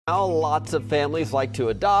Now, lots of families like to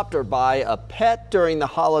adopt or buy a pet during the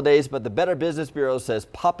holidays, but the Better Business Bureau says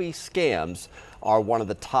puppy scams are one of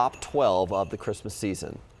the top 12 of the Christmas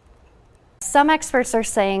season. Some experts are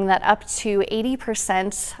saying that up to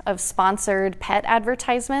 80% of sponsored pet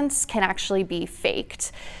advertisements can actually be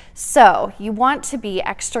faked. So you want to be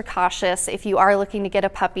extra cautious if you are looking to get a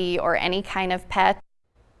puppy or any kind of pet.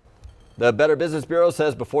 The Better Business Bureau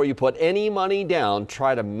says before you put any money down,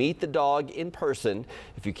 try to meet the dog in person.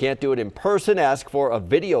 If you can't do it in person, ask for a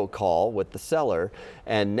video call with the seller,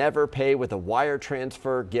 and never pay with a wire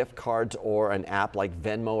transfer, gift cards, or an app like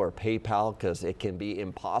Venmo or PayPal, because it can be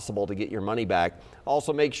impossible to get your money back.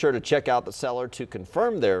 Also, make sure to check out the seller to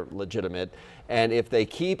confirm they're legitimate. And if they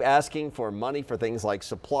keep asking for money for things like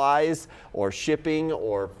supplies or shipping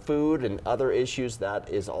or food and other issues, that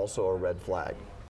is also a red flag.